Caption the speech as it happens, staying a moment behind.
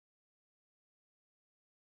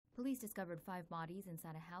Police discovered 5 bodies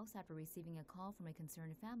inside a house after receiving a call from a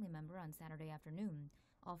concerned family member on Saturday afternoon.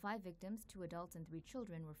 All 5 victims, 2 adults and 3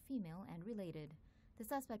 children, were female and related. The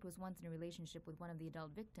suspect was once in a relationship with one of the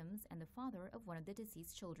adult victims and the father of one of the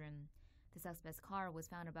deceased children. The suspect's car was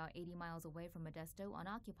found about 80 miles away from Modesto,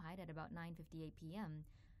 unoccupied at about 9:58 p.m.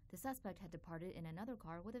 The suspect had departed in another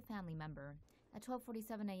car with a family member. At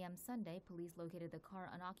 12:47 a.m. Sunday, police located the car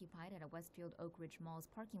unoccupied at a Westfield Oak Ridge Mall's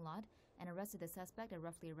parking lot and arrested the suspect at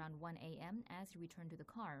roughly around 1 a.m. as he returned to the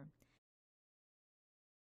car.